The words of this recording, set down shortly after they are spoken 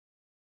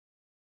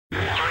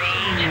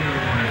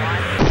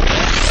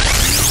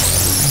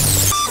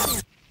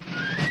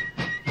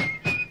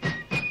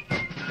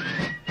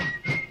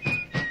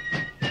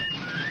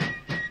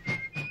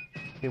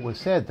It was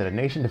said that a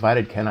nation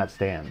divided cannot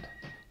stand.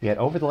 Yet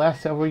over the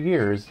last several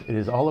years, it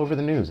is all over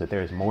the news that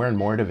there is more and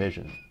more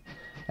division.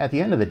 At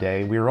the end of the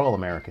day, we are all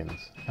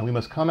Americans, and we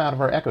must come out of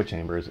our echo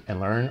chambers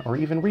and learn or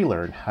even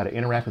relearn how to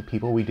interact with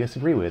people we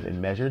disagree with in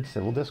measured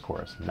civil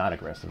discourse, not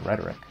aggressive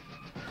rhetoric.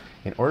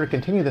 In order to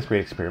continue this great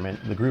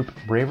experiment, the group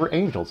Braver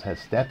Angels has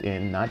stepped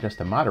in not just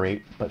to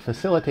moderate, but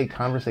facilitate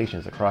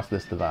conversations across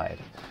this divide,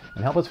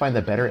 and help us find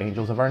the better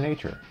angels of our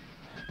nature.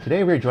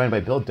 Today we are joined by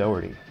Bill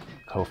Doherty,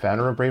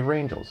 co-founder of Braver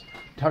Angels,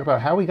 to talk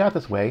about how we got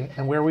this way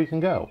and where we can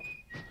go.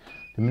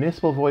 The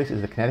Municipal Voice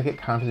is the Connecticut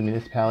Conference of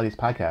Municipalities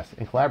podcast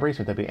in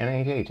collaboration with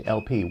WNHH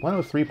LP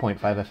 103.5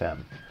 FM.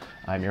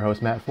 I'm your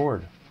host, Matt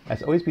Ford.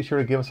 As always, be sure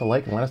to give us a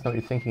like and let us know what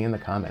you're thinking in the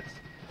comments.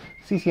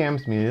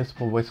 CCM's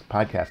Municipal Voice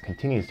podcast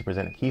continues to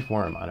present a key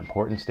forum on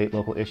important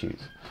state-local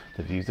issues.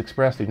 The views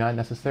expressed do not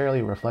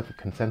necessarily reflect the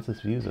consensus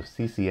views of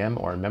CCM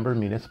or member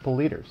municipal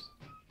leaders.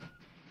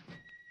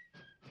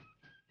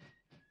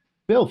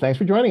 Bill, thanks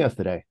for joining us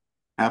today.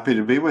 Happy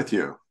to be with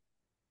you.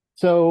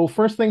 So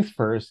first things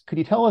first, could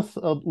you tell us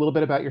a little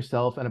bit about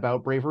yourself and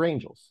about Braver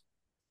Angels?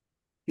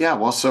 Yeah,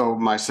 well, so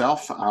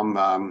myself,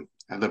 I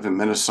live in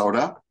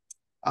Minnesota.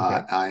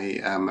 Okay. I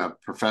am a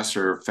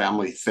professor of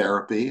family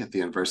therapy at the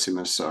University of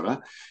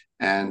Minnesota.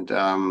 And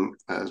about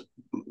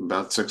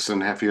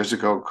 6.5 years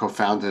ago,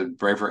 co-founded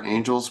Braver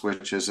Angels,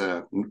 which is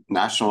a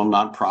national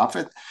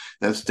nonprofit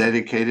that's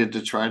dedicated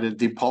to try to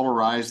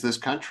depolarize this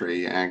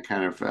country and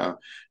kind of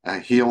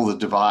heal the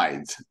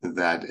divide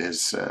that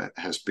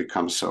has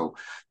become so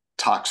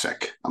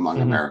toxic among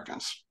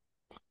Americans.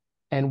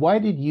 And why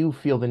did you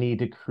feel the need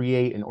to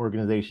create an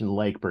organization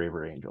like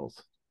Braver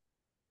Angels?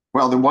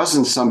 Well, there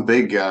wasn't some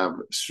big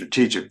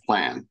strategic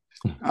plan.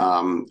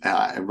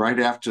 Right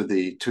after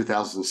the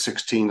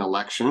 2016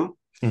 election,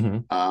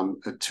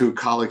 two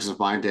colleagues of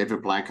mine,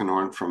 David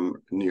Blankenhorn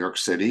from New York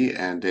City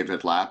and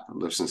David Lapp, who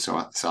lives in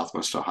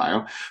Southwest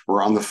Ohio,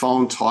 were on the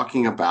phone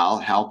talking about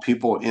how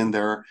people in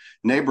their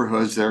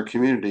neighborhoods, their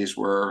communities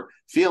were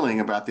feeling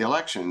about the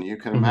election. You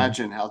can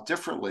imagine how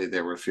differently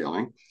they were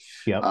feeling.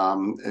 Yep.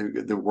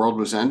 The world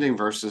was ending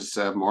versus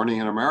morning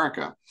in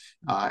America.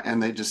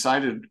 And they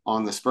decided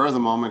on the spur of the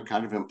moment,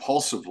 kind of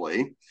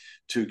impulsively,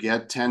 to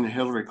get 10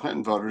 Hillary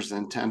Clinton voters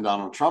and 10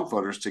 Donald Trump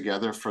voters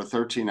together for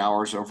 13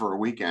 hours over a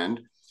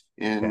weekend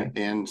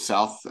in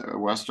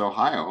Southwest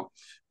Ohio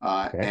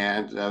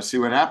and see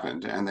what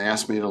happened. And they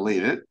asked me to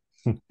lead it.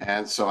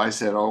 And so I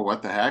said, oh,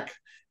 what the heck?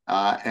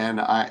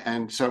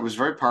 And so it was a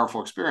very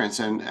powerful experience.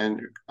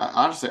 And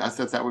honestly, I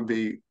thought that would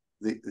be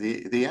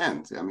the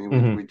end. I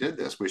mean, we did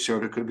this. We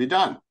showed it could be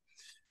done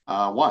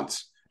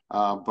once.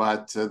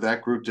 But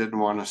that group didn't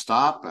want to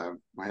stop.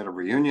 We had a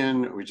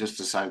reunion. We just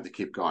decided to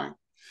keep going.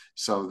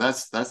 So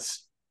that's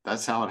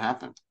how it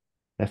happened.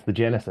 That's the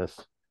genesis.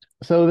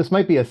 So this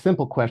might be a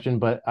simple question,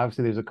 but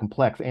obviously there's a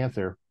complex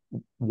answer.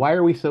 Why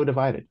are we so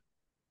divided?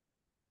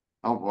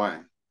 Oh, boy.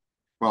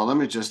 Well, let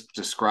me just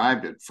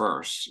describe it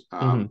first.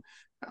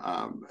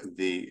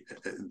 The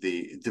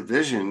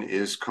division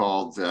is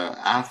called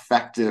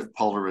affective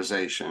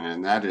polarization,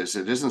 and that is,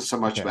 it isn't so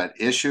much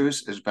about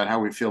issues, it's about how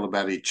we feel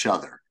about each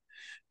other.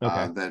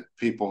 That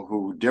people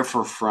who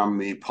differ from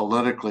me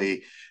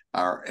politically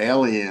are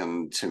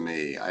alien to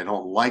me. I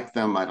don't like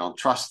them, I don't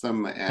trust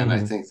them, and I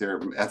think they're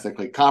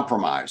ethically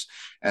compromised.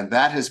 And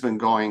that has been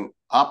going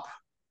up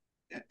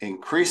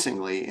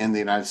increasingly in the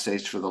United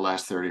States for the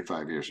last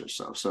 35 years or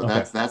so. So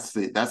that's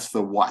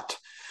the what.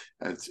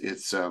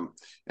 It's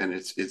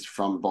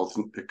from both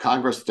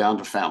Congress down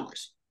to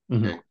families,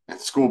 and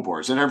school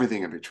boards and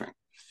everything in between.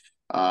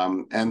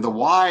 And the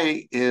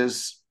why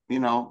is,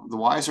 the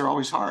whys are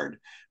always hard,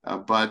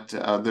 but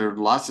there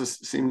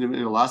seem to be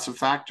lots of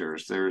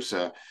factors. There's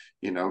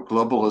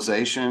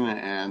globalization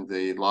and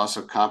the loss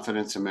of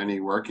confidence in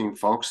many working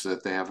folks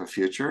that they have a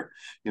future.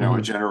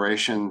 A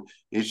generation,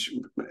 each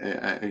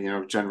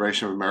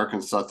generation of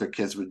Americans thought their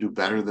kids would do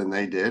better than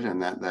they did,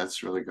 and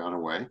that's really gone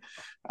away.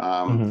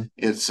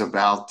 It's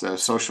about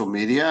social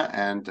media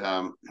and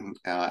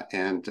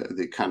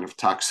the kind of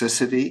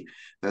toxicity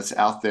that's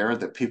out there,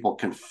 that people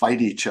can fight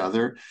each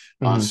other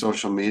on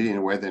social media in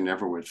a way they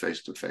never would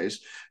face to face.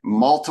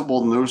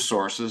 Multiple news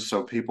sources,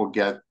 so people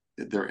get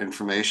their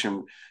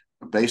information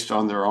based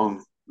on their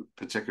own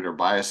particular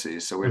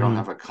biases. So we don't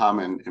have a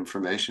common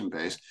information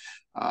base.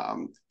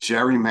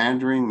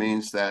 Gerrymandering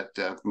means that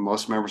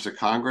most members of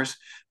Congress,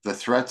 the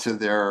threat to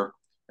their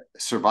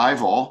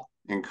survival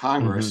in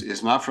Congress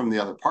is not from the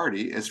other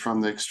party, it's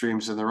from the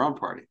extremes in their own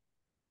party.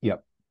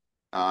 Yep.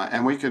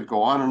 And we could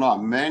go on and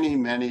on. Many,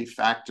 many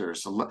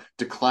factors.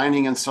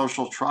 Declining in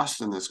social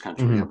trust in this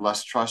country. We have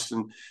less trust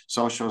in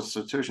social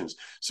institutions.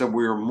 So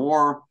we're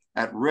more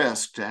at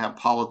risk to have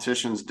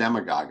politicians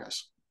demagogue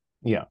us.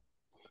 Yeah.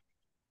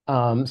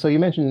 So you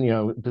mentioned,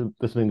 this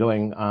has been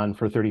going on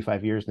for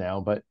 35 years now,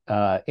 but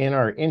in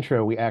our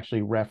intro, we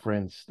actually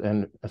referenced,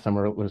 and some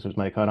listeners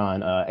might have caught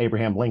on,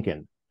 Abraham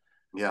Lincoln,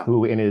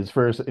 who in his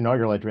first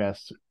inaugural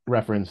address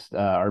referenced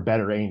our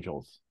better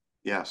angels.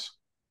 Yes.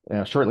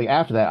 Shortly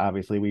after that,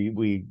 obviously,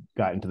 we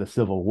got into the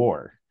Civil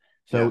War.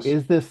 So Yes.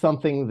 is this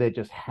something that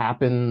just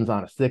happens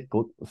on a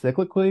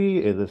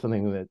cyclically? Is this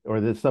something that, or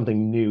is this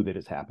something new that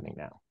is happening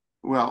now?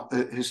 Well,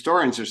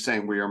 historians are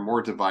saying we are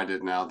more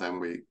divided now than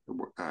we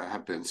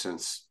have been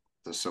since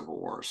the Civil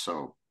War.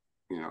 So,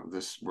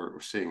 this we're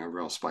seeing a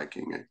real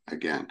spiking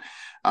again.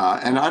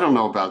 And I don't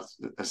know about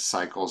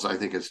cycles. I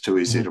think it's too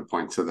easy Mhm. to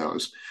point to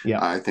those.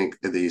 Yeah. I think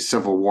the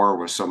Civil War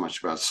was so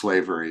much about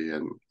slavery,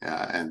 and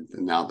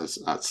now that's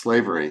not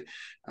slavery,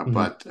 Hmm.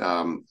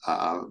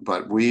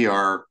 but we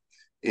are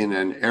in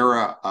an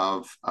era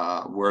of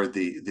where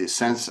the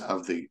sense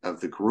of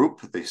the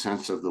group, the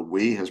sense of the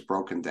we, has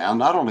broken down.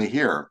 Not only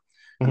here,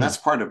 and Hmm. that's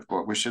part of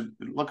what we should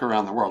look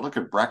around the world. Look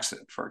at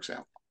Brexit, for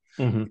example.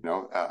 Hmm.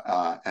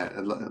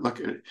 Look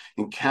at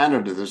in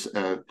Canada. There's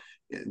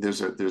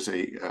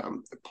a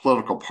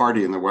political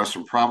party in the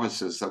Western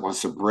provinces that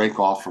wants to break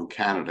off from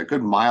Canada.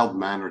 Good, mild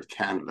mannered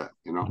Canada.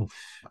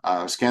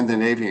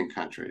 Scandinavian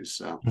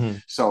countries. Hmm.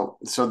 So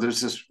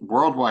there's this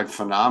worldwide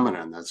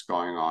phenomenon that's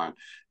going on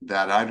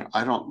that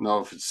I don't know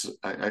if it's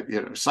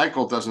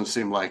cycle doesn't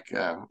seem like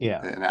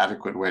Yeah. an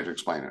adequate way to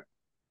explain it.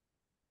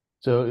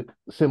 So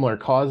similar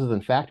causes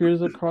and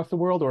factors across the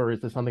world, or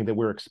is this something that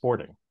we're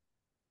exporting?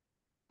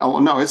 Oh,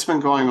 well, no, it's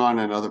been going on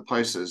in other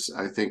places.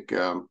 I think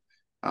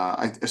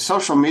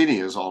social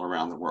media is all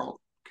around the world.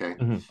 Okay.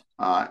 Hmm.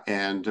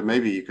 And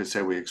maybe you could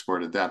say we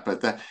exported that,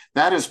 but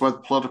that is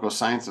what political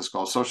scientists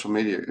call social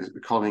media, is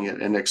calling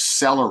it an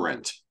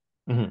accelerant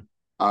Hmm.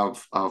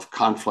 of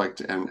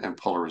conflict and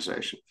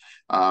polarization.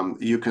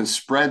 You can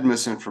spread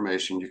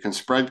misinformation. You can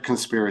spread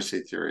conspiracy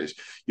theories.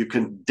 You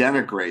can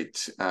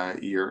denigrate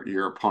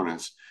your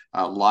opponents,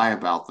 lie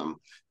about them,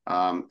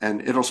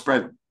 and it'll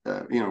spread.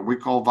 We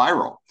call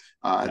viral.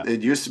 Yeah.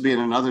 It used to be in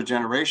another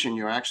generation,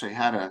 you actually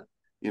had to,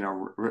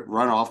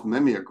 run off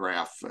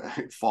mimeograph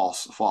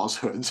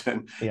falsehoods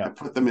Yeah. and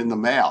put them in the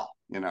mail,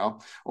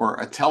 or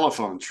a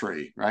telephone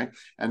tree, right?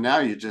 And now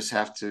you just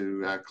have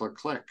to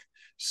click.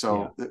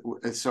 Yeah.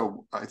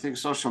 So I think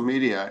social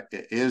media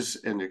is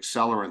an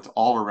accelerant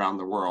all around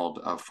the world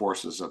of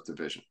forces of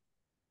division.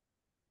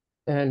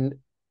 And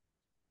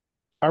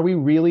are we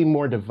really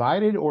more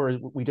divided, or are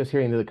we just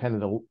hearing the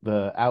kind of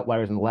the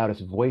outliers and the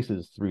loudest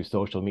voices through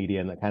social media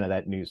and the kind of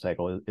that news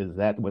cycle? Is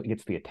that what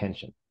gets the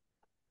attention?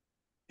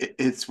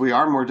 We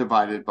are more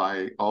divided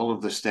by all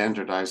of the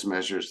standardized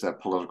measures that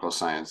political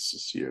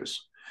scientists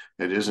use.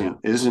 It Yeah.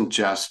 isn't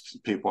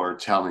just people are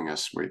telling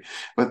us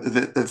but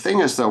the thing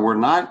is, though, we're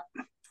not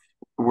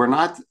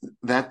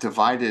that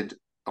divided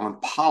on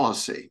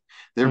policy.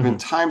 There have been Hmm.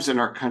 times in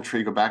our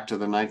country, go back to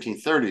the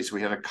 1930s,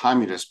 we had a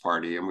communist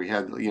party, and we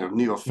had Hmm.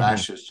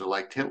 neo-fascists who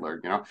liked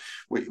Hitler.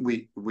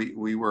 We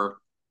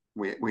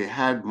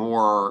had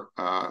more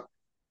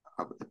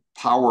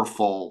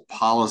powerful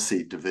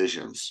policy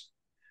divisions.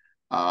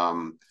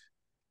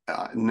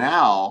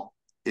 Now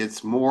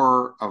it's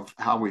more of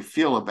how we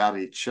feel about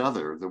each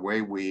other, the way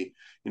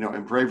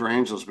in Braver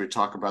Angels, we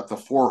talk about the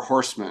four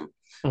horsemen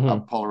Hmm.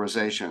 of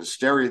polarization: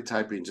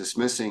 stereotyping,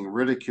 dismissing,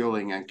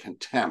 ridiculing, and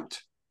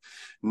contempt,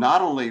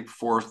 not only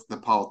for the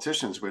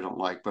politicians we don't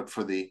like, but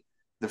for the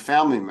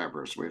family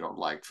members we don't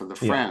like, for the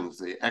Yeah. friends,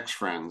 the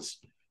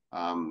ex-friends.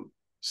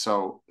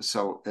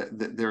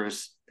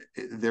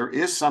 There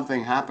is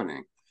something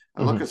happening.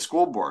 I look Hmm. at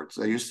school boards.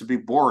 They used to be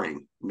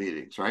boring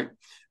meetings, right?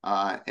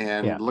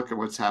 And Yeah. look at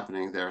what's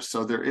happening there.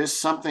 So there is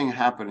something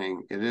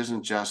happening. It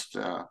isn't just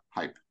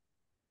hype.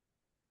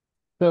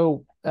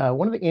 So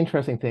one of the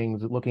interesting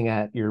things looking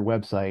at your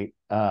website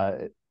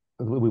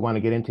we want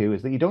to get into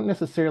is that you don't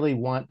necessarily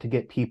want to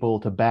get people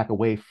to back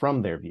away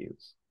from their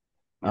views,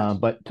 Yes.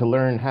 but to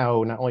learn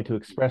how not only to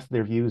express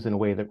their views in a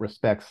way that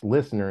respects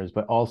listeners,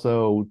 but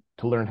also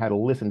to learn how to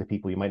listen to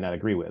people you might not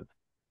agree with.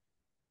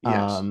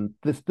 Yes.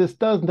 This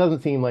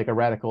doesn't seem like a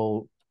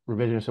radical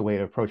revisionist way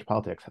to approach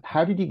politics.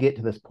 How did you get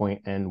to this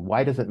point, and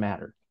why does it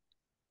matter?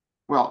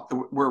 Well,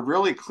 we're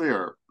really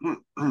clear.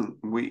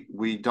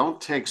 We don't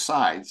take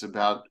sides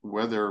about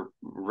whether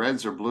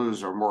reds or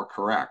blues are more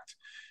correct.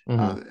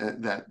 Hmm.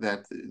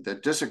 That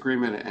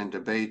disagreement and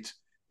debate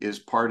is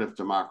part of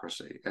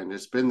democracy, and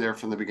it's been there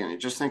from the beginning.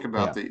 Just think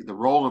about Yeah. the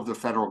role of the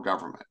federal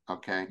government.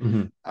 Okay,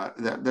 Hmm.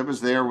 that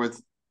was there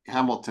with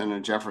Hamilton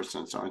and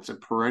Jefferson, so it's a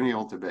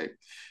perennial debate.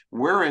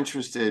 We're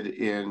interested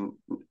in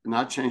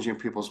not changing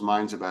people's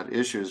minds about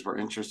issues. We're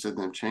interested in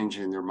them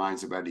changing their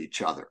minds about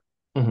each other.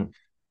 Hmm.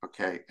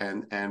 Okay,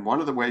 and one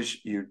of the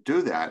ways you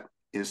do that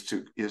is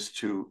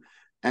to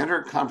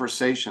enter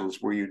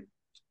conversations where you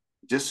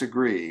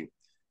disagree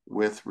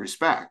with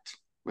respect,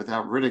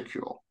 without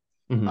ridicule,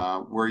 Hmm.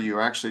 where you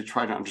actually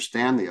try to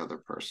understand the other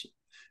person.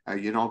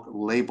 You don't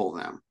label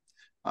them,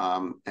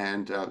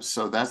 and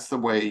so that's the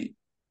way.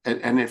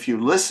 And if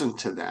you listen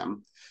to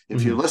them,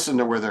 if you Hmm. listen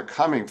to where they're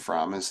coming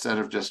from, instead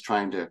of just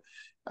trying to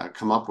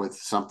come up with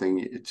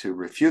something to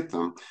refute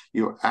them,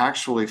 you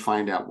actually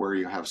find out where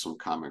you have some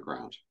common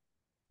ground.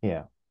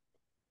 Yeah.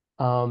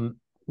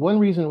 One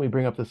reason we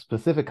bring up the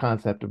specific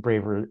concept of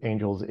Braver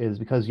Angels is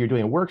because you're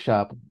doing a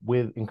workshop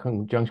in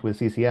conjunction with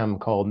CCM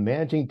called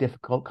Managing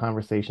Difficult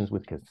Conversations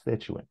with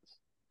Constituents.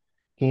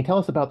 Can you tell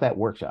us about that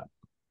workshop?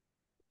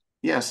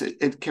 Yes,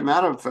 it came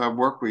out of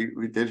work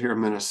we did here in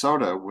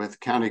Minnesota with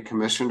county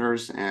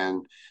commissioners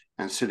and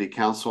city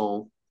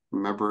council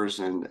members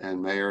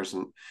and mayors,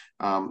 and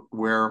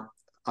where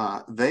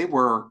they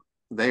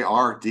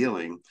are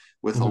dealing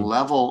with a Hmm.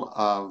 level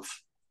of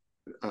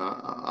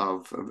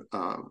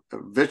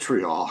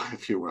vitriol,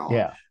 if you will,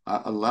 Yeah.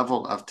 a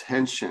level of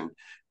tension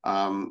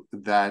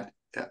that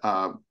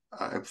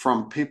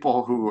from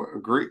people who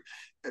agree,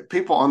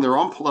 people on their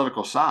own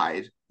political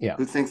side Yeah.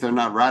 who think they're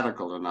not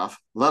radical enough,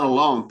 let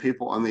alone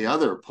people on the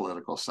other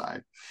political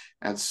side.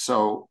 And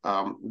so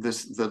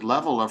the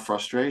level of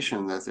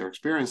frustration that they're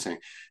experiencing.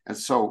 And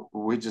so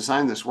we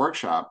designed this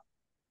workshop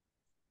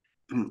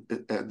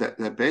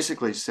that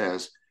basically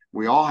says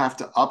we all have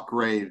to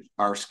upgrade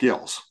our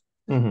skills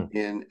Hmm.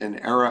 in an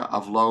era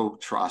of low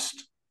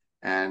trust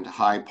and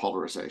high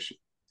polarization.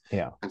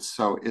 Yeah. And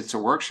so it's a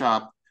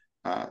workshop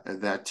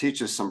that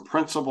teaches some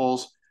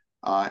principles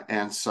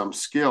and some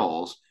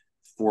skills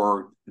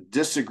for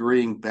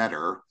disagreeing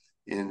better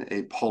in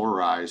a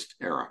polarized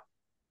era.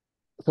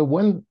 So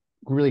one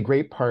really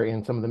great part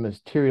in some of the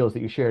materials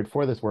that you shared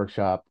for this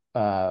workshop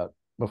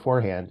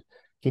beforehand, can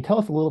you tell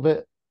us a little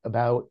bit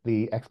about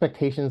the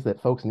expectations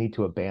that folks need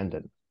to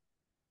abandon?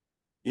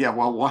 Yeah,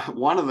 well,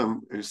 one of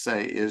them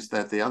say is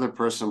that the other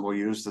person will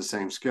use the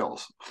same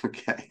skills.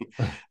 Okay,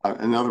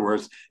 in other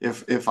words,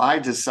 if I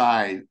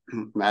decide,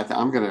 Matt,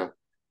 I'm going to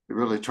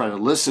really try to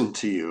listen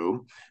to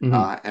you Hmm.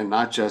 and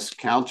not just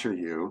counter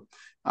you,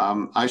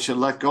 I should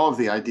let go of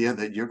the idea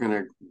that you're going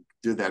to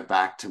do that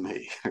back to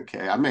me.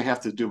 Okay, I may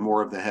have to do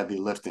more of the heavy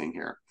lifting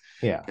here.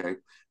 Yeah. Okay.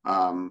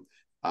 Um,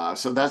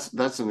 so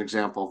that's an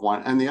example of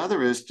one. And the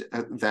other is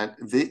that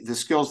the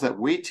skills that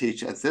we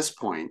teach at this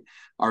point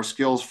are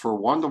skills for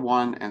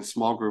one-to-one and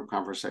small group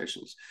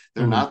conversations.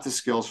 They're Hmm. not the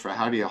skills for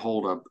how do you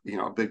hold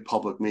a big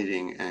public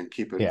meeting and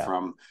keep it Yeah.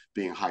 from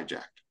being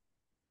hijacked.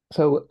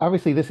 So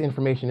obviously this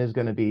information is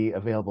going to be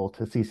available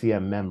to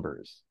CCM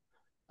members.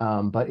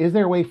 But is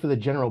there a way for the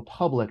general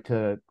public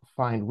to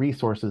find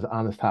resources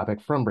on this topic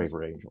from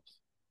Braver Angels?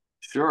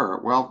 Sure.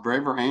 Well,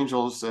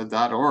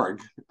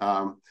 braverangels.org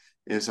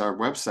is our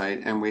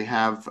website, and we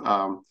have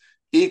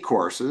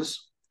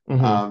e-courses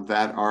Hmm.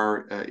 that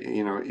are,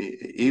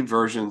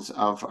 e-versions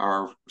of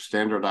our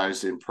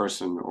standardized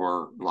in-person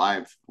or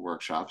live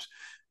workshops.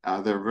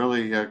 They're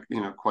really,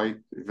 quite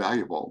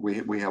valuable.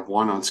 We have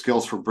one on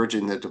skills for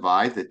bridging the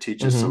divide that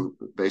teaches Hmm. some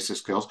basic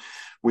skills.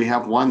 We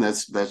have one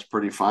that's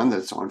pretty fun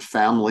that's on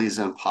families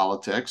and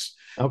politics.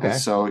 And Okay.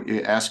 so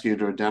it asks you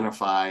to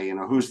identify,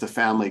 who's the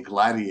family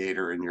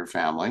gladiator in your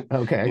family,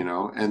 Okay.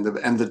 and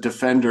the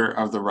defender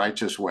of the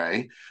righteous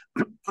way.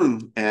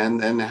 And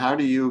then how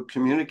do you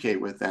communicate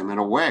with them in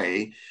a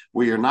way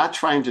where you're not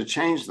trying to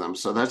change them?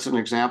 So that's an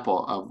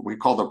example of we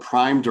call the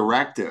prime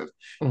directive.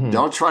 Hmm.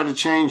 Don't try to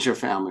change your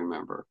family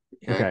member,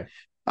 okay?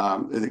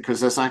 Okay. Because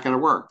that's not going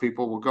to work.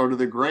 People will go to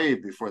the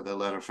grave before they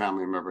let a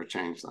family member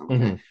change them,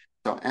 okay? Hmm.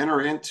 So enter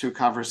into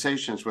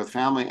conversations with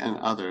family and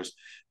others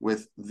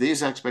with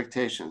these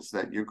expectations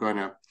that you're going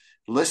to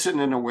listen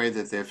in a way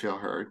that they feel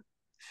heard,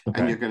 and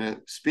Okay. you're going to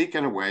speak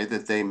in a way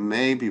that they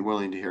may be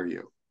willing to hear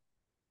you.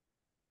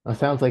 That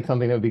sounds like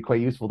something that would be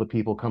quite useful to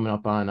people coming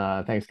up on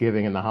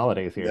Thanksgiving and the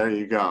holidays here. There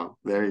you go.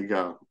 There you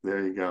go.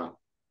 There you go.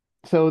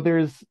 So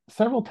there's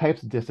several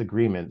types of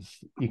disagreements.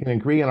 You can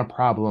agree on a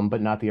problem,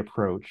 but not the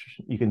approach.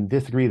 You can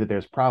disagree that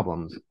there's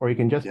problems, or you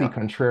can just be Yeah.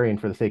 contrarian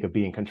for the sake of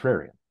being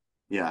contrarian.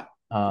 Yeah.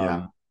 Yeah.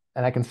 Um,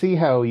 and I can see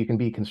how you can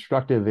be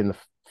constructive in the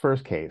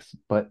first case,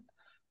 but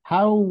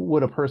how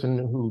would a person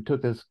who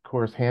took this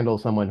course handle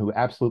someone who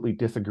absolutely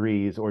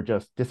disagrees or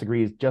just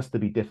disagrees just to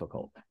be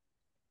difficult?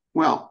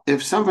 Well,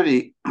 if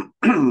somebody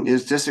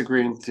is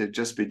disagreeing to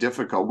just be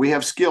difficult, we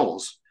have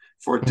skills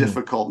for Hmm.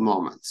 difficult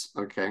moments.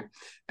 Okay.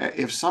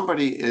 If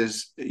somebody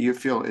you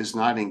feel is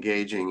not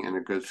engaging in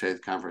a good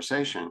faith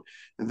conversation,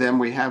 then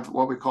we have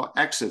what we call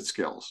exit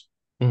skills.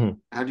 Hmm.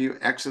 How do you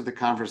exit the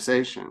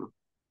conversation?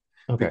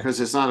 Okay. Because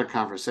it's not a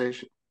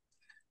conversation.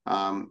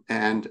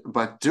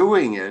 But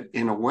doing it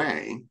in a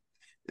way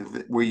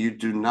where you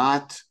do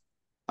not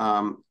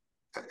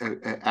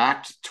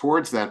act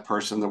towards that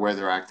person the way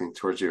they're acting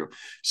towards you.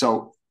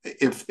 So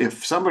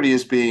if somebody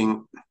is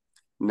being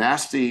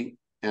nasty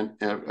and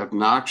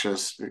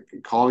obnoxious,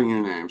 calling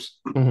you names,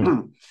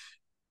 Hmm.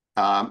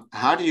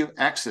 how do you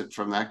exit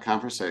from that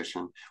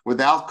conversation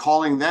without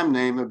calling them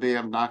name and be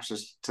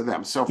obnoxious to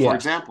them? So, for Yeah.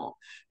 example,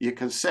 you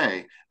can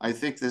say, I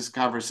think this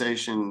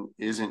conversation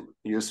isn't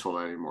useful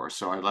anymore,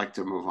 so I'd like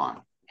to move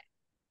on.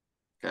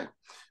 Okay.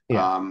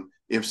 Yeah.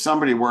 If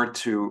somebody were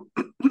to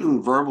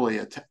verbally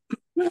attack,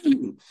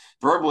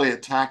 verbally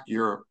attack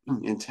your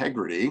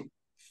integrity,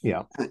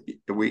 Yeah.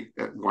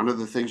 one of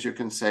the things you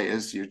can say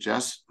is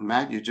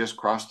Matt, you just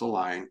crossed the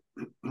line.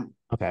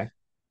 Okay.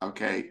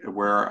 Okay,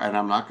 and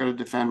I'm not going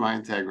to defend my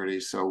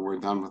integrity, so we're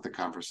done with the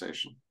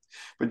conversation.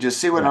 But you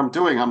see what Yeah. I'm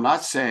doing? I'm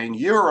not saying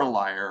you're a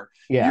liar,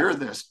 Yeah. you're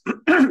this.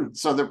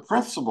 So the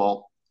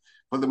principle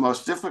for the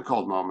most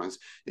difficult moments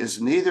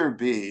is neither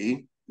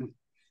be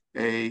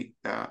a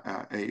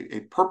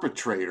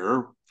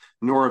perpetrator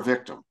nor a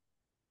victim.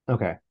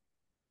 Okay.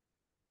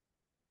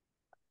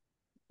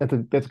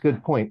 that's a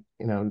good point.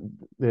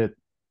 That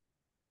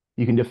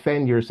you can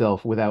defend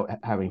yourself without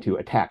having to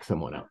attack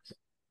someone else.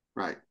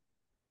 Right.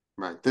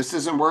 Right. This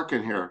isn't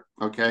working here.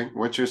 Okay.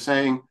 What you're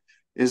saying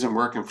isn't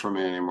working for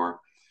me anymore.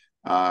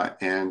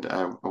 And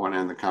I want to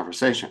end the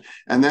conversation.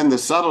 And then the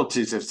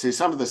subtleties of, see,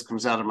 some of this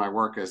comes out of my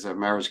work as a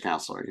marriage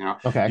counselor.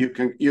 Okay.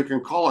 You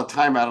can call a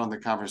timeout on the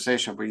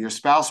conversation, but your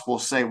spouse will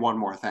say one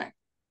more thing.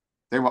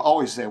 They will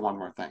always say one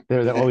more thing.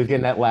 They're always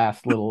getting that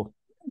last little.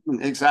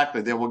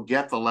 Exactly. They will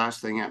get the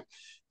last thing in.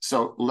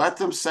 So let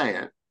them say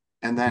it,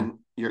 and then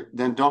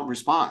then don't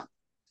respond.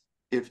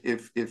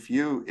 If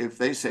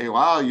they say,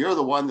 "Well, you're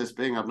the one that's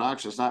being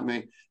obnoxious, not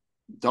me,"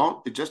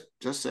 don't just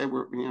say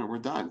we're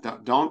done.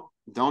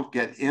 Don't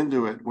get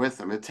into it with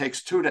them. It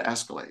takes two to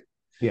escalate.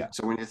 Yeah.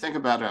 So when you think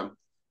about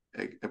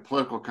a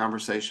political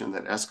conversation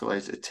that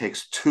escalates, it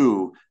takes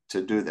two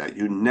to do that.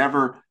 You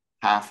never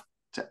have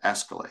to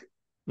escalate.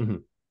 Mm-hmm.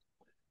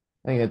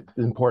 I think it's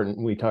important.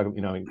 We talk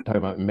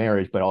about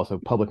marriage, but also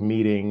public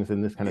meetings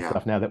and this kind of Yeah.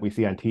 stuff now that we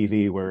see on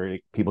TV where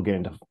people get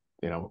into,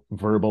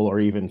 verbal or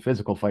even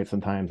physical fights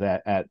sometimes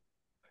at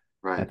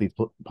Right. these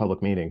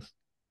public meetings.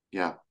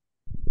 Yeah.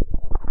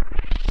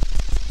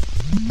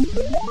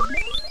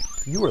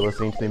 You are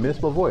listening to the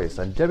Municipal Voice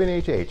on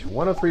WNHH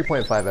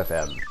 103.5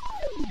 FM.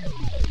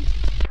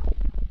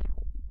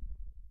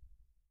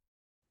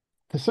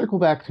 To circle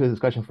back to the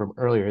discussion from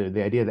earlier,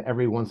 the idea that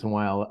every once in a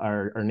while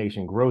our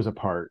nation grows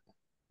apart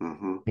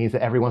means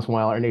that every once in a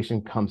while our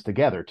nation comes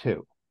together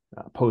too.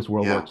 Post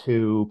World War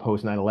II,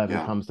 post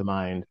 9/11 comes to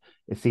mind.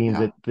 It seems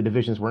that the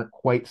divisions weren't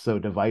quite so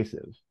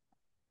divisive.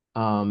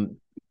 Do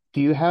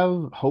you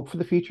have hope for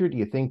the future? Do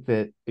you think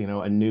that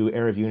a new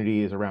era of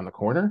unity is around the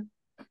corner?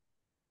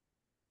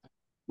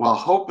 Well,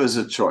 hope is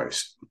a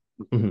choice,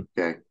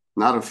 okay,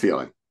 not a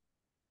feeling.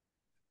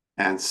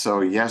 And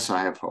so, yes,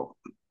 I have hope.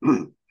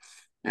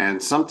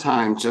 And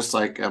sometimes, just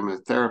like I'm a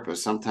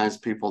therapist, sometimes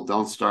people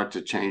don't start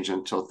to change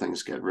until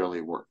things get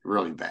really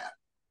bad.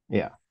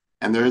 Yeah.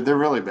 And they're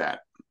really bad.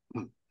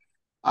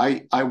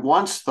 I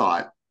once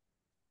thought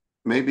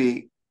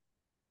maybe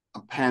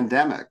a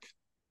pandemic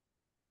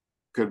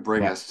could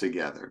bring us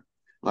together,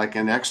 like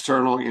an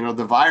external,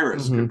 the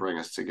virus could bring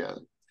us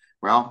together.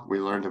 Well, we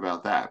learned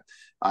about that.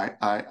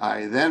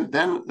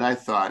 Then I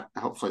thought,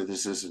 hopefully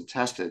this isn't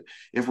tested.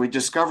 If we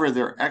discover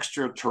they're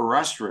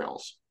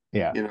extraterrestrials,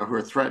 who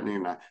are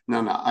threatening that.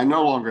 No, I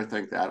no longer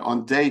think that.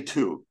 On day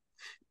 2,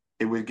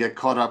 it would get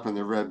caught up in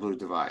the red-blue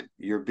divide.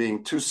 You're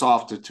being too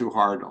soft or too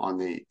hard on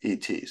the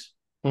ETs.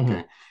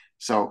 Okay.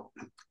 So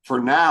for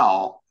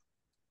now,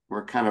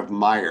 we're kind of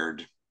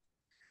mired.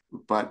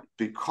 But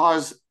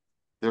because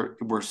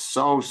we're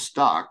so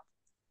stuck,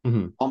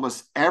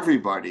 almost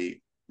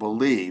everybody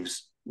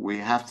believes we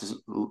have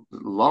to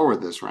lower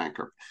this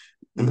rancor.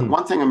 The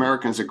one thing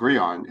Americans agree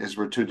on is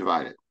we're too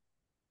divided.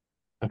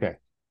 Okay.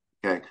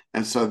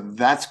 And so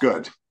that's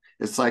good.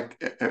 It's like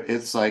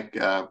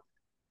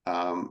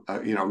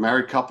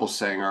married couples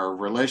saying our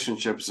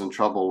relationship is in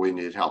trouble, we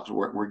need help.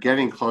 We're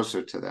getting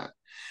closer to that.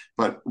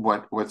 But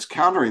what's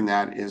countering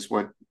that is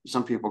what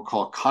some people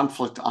call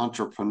conflict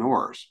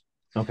entrepreneurs.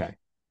 Okay.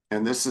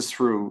 And this is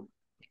through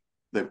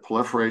the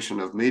proliferation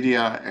of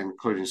media,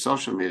 including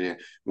social media.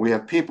 We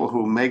have people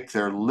who make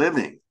their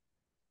living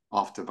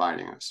off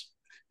dividing us.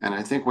 And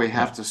I think we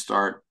have to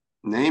start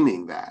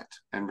naming that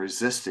and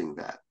resisting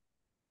that.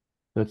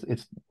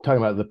 It's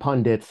talking about the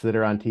pundits that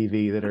are on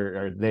TV that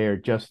are there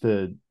just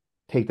to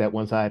take that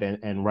one side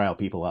and rile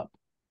people up.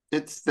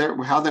 It's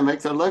how they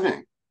make their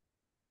living.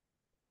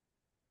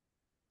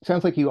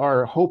 Sounds like you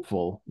are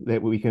hopeful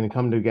that we can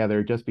come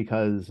together just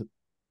because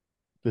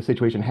the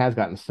situation has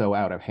gotten so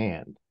out of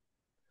hand.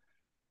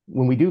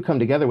 When we do come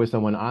together with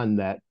someone on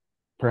that,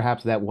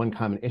 perhaps that one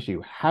common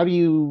issue, how do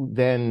you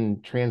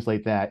then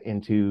translate that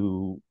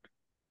into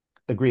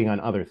agreeing on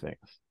other things?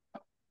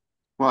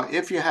 Well,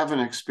 if you have an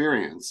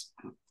experience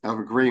of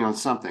agreeing on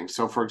something.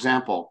 So, for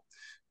example,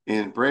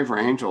 in Braver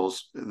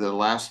Angels, the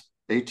last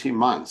 18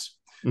 months,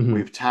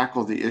 we've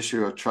tackled the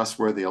issue of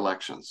trustworthy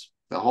elections.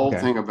 The whole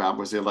thing about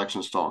was the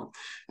election stolen.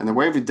 And the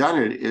way we've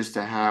done it is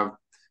to have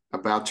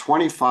about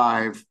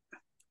 25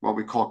 what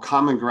we call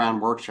common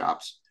ground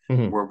workshops,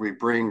 where we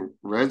bring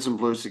reds and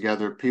blues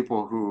together,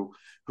 people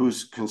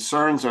whose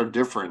concerns are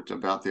different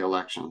about the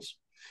elections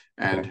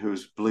and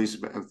whose beliefs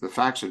of the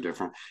facts are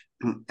different.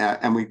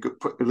 And we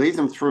lead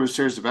them through a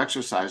series of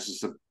exercises,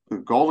 the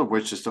goal of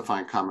which is to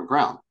find common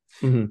ground.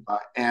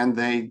 And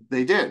they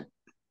did.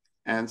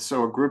 And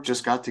so a group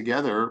just got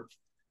together,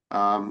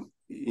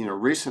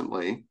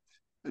 recently,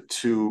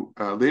 to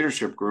a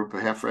leadership group, a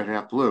half red,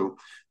 half blue,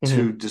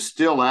 to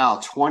distill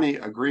out 20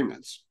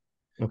 agreements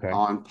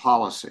on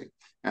policy.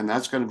 And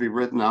that's going to be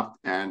written up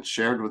and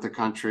shared with the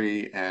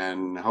country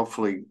and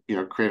hopefully,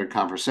 create a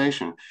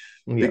conversation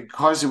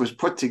because it was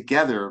put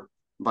together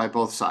by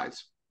both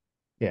sides.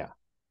 Yeah.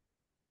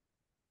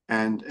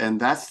 And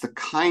that's the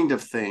kind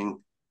of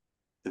thing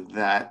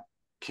that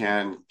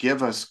can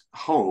give us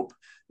hope.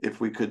 If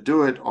we could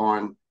do it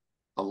on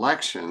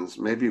elections,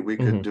 maybe we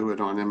could do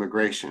it on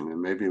immigration,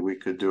 and maybe we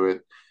could do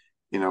it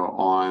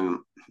on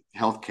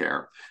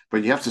healthcare.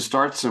 But you have to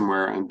start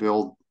somewhere and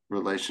build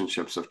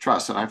relationships of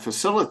trust. And I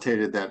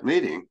facilitated that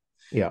meeting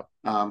Yeah.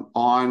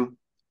 on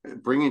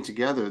bringing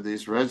together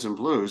these reds and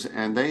blues,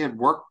 and they had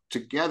worked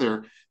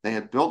together. They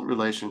had built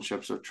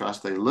relationships of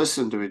trust. They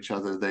listened to each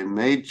other. They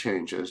made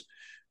changes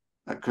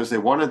because they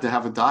wanted to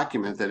have a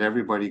document that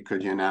everybody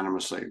could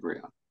unanimously agree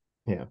on.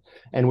 Yeah.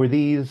 And were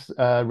these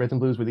Reds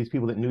and Blues, were these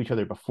people that knew each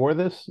other before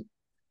this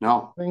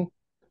No, thing?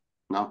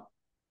 no,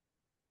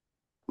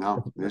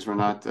 no. These were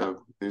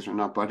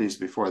not buddies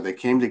before. They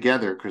came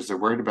together because they're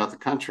worried about the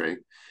country.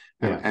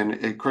 Yeah.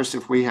 And of course,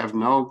 if we have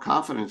no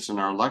confidence in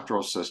our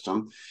electoral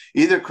system,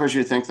 either because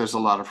you think there's a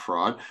lot of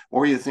fraud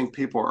or you think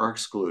people are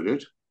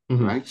excluded,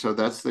 right? So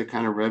that's the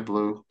kind of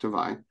red-blue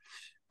divide.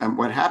 And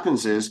what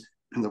happens is,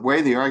 the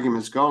way the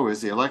arguments go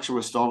is the election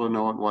was stolen.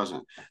 No, it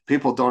wasn't.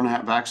 People don't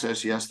have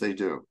access. Yes, they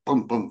do.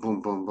 Boom, boom,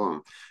 boom, boom,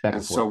 boom. Back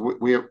And and forth.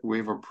 so we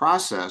have a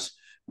process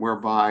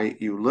whereby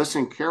you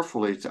listen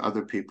carefully to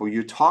other people.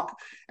 You talk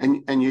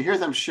and you hear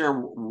them share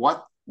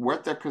what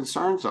their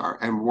concerns are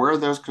and where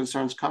those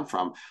concerns come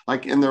from,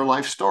 like in their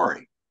life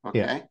story.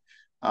 Okay.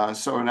 Yeah.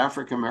 So an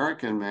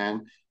African-American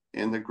man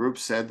in the group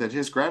said that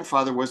his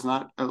grandfather was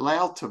not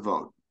allowed to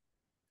vote.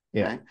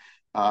 Yeah.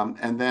 Okay.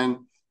 And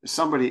then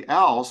somebody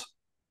else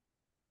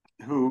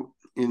who,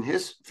 in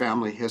his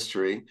family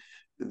history,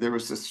 there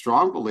was a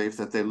strong belief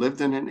that they lived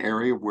in an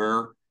area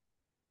where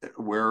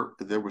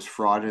there was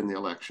fraud in the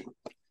election.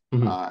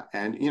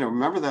 And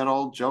remember that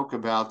old joke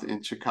about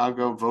in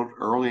Chicago, vote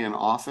early and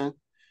often?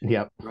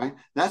 Yep. Right?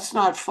 That's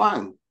not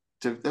fun.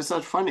 That's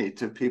not funny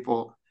to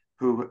people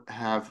who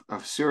have a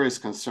serious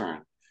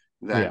concern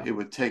that it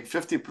would take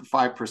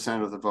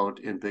 55% of the vote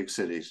in big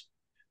cities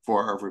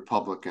for a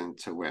Republican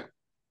to win.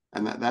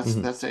 And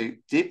that's a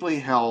deeply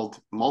held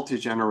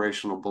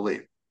multi-generational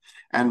belief.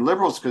 And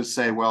liberals could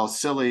say, well,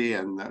 silly,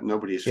 and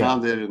nobody's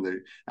found it.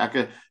 And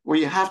well,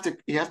 you have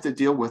to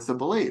deal with the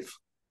belief.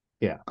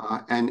 Yeah.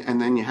 And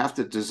then you have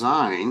to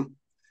design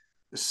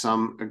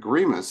some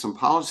agreements, some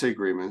policy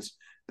agreements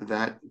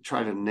that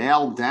try to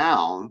nail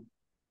down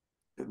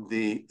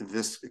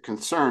this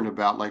concern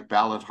about like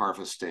ballot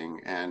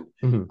harvesting and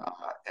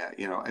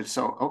and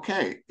so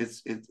okay,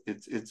 it's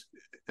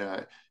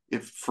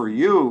if for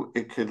you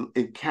it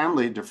can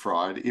lead to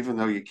fraud, even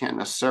though you can't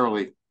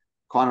necessarily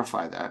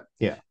quantify that.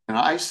 Yeah. And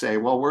I say,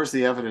 well, where's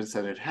the evidence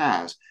that it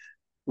has?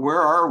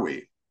 Where are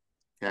we?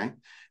 Okay.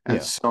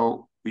 And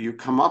so you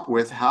come up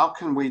with, how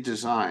can we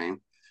design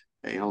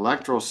an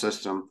electoral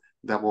system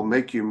that will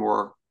make you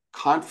more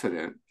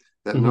confident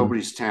that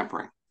nobody's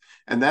tampering?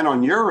 And then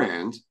on your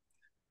end,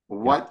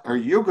 what are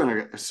you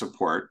going to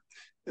support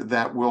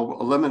that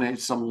will eliminate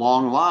some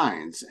long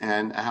lines,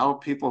 and how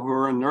people who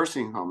are in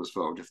nursing homes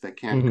vote if they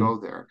can't go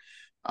there?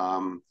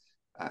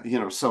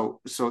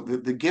 So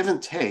the give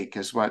and take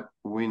is what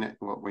we know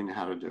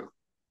how to do.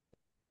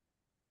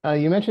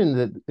 You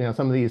mentioned that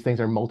some of these things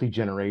are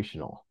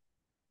multi-generational.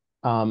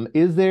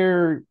 Is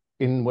there,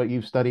 in what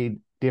you've studied,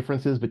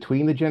 differences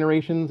between the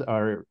generations?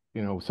 Are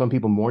some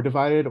people more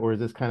divided, or is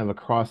this kind of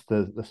across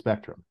the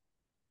spectrum?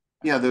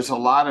 Yeah, there's a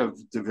lot of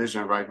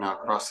division right now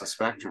across the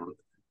spectrum.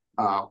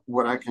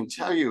 What I can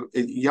tell you,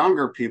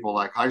 younger people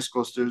like high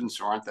school students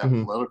who aren't that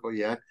political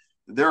yet,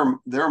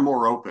 they're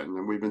more open,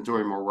 and we've been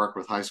doing more work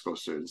with high school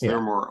students.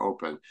 They're more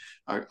open.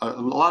 A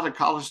lot of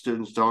college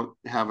students don't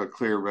have a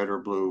clear red or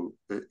blue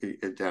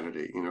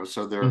identity,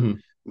 so they're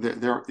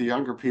the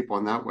younger people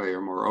in that way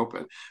are more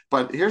open.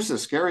 But here's the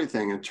scary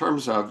thing in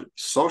terms of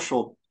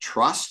social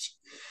trust,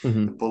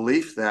 the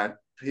belief that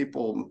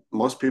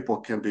most people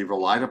can be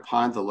relied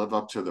upon to live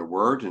up to their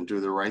word and do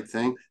the right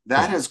thing.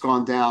 That has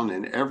gone down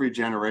in every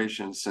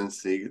generation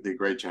since the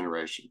Great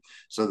Generation.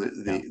 So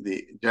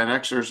the Gen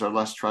Xers are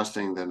less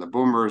trusting than the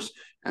Boomers,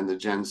 and the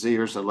Gen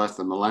Zers are less,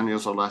 the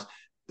Millennials are less.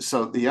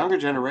 So the younger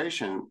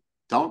generation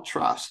don't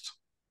trust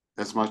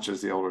as much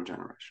as the older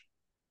generation.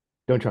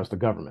 Don't trust the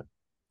government.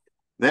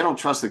 They don't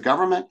trust the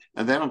government,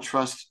 and they don't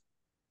trust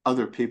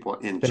other people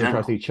in general. They don't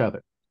trust each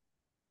other.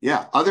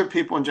 Yeah, other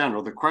people in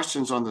general. The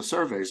questions on the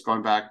surveys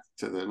going back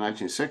to the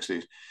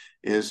 1960s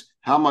is,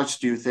 how much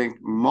do you think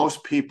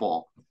most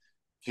people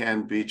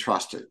can be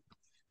trusted?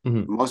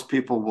 Most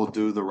people will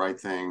do the right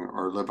thing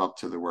or live up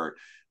to the word.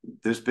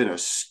 There's been a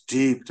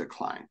steep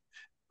decline.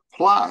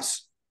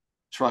 Plus,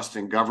 trust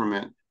in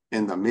government,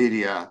 in the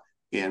media,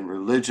 in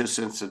religious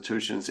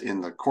institutions,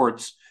 in the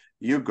courts,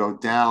 you go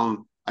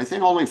down. I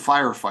think only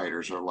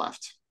firefighters are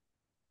left.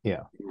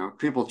 Yeah.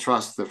 People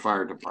trust the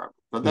fire department,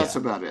 but that's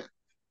about it.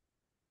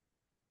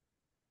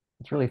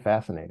 It's really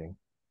fascinating.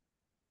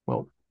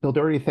 Well, Bill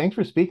Doherty, thanks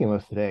for speaking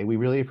with us today. We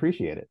really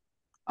appreciate it.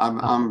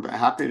 I'm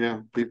happy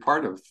to be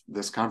part of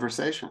this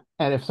conversation.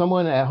 And if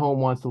someone at home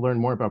wants to learn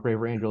more about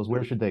Braver Angels,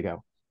 where should they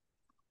go?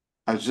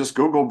 Just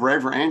Google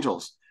Braver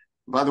Angels.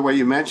 By the way,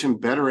 you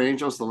mentioned Better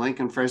Angels, the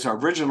Lincoln phrase. Our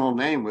original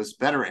name was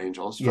Better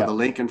Angels for the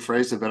Lincoln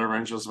phrase, the Better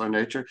Angels of our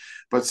nature.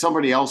 But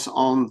somebody else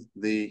owned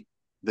the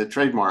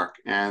trademark,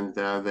 and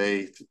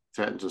they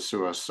threatened to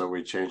sue us. So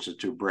we changed it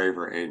to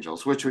Braver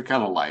Angels, which we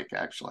kind of like,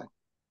 actually.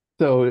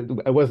 So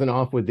I wasn't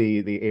off with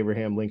the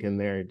Abraham Lincoln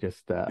there.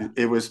 Just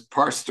It was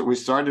parts. We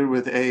started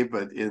with A,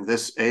 but in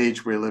this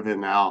age we live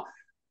in now,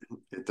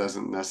 it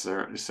doesn't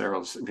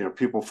necessarily,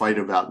 people fight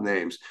about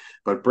names.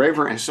 But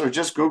Braver, so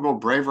just Google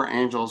Braver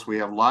Angels. We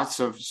have lots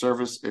of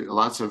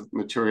lots of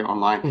material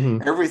online.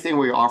 mhm. Everything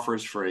we offer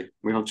is free.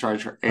 We don't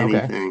charge for Okay.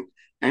 anything,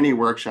 any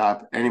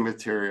workshop, any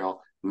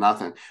material,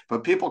 nothing.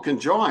 But people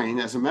can join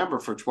as a member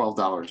for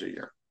 $12 a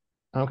year.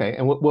 Okay.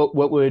 And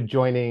what would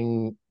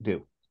joining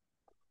do?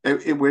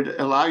 It would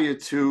allow you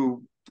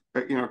to,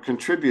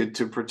 contribute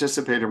to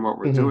participate in what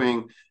we're Mhm.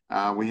 doing.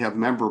 We have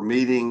member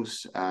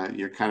meetings.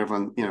 You're kind of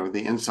on,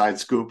 the inside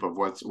scoop of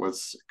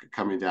what's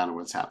coming down and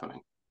what's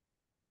happening.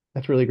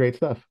 That's really great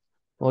stuff.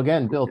 Well,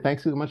 again, Bill,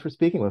 thanks so much for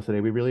speaking with us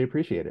today. We really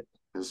appreciate it.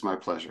 It's my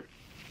pleasure.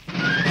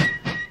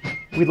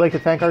 We'd like to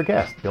thank our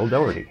guest, Bill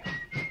Doherty.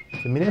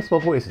 The Municipal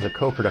Voice is a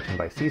co-production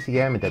by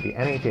CCM and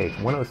WNHH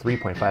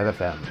 103.5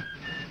 FM.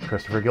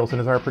 Christopher Gilson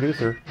is our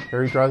producer,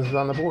 Harry Draws is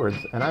on the boards,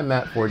 and I'm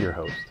Matt Ford, your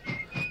host.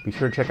 Be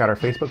sure to check out our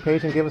Facebook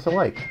page and give us a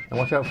like, and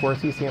watch out for our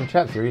CCM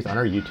chat series on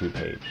our YouTube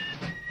page.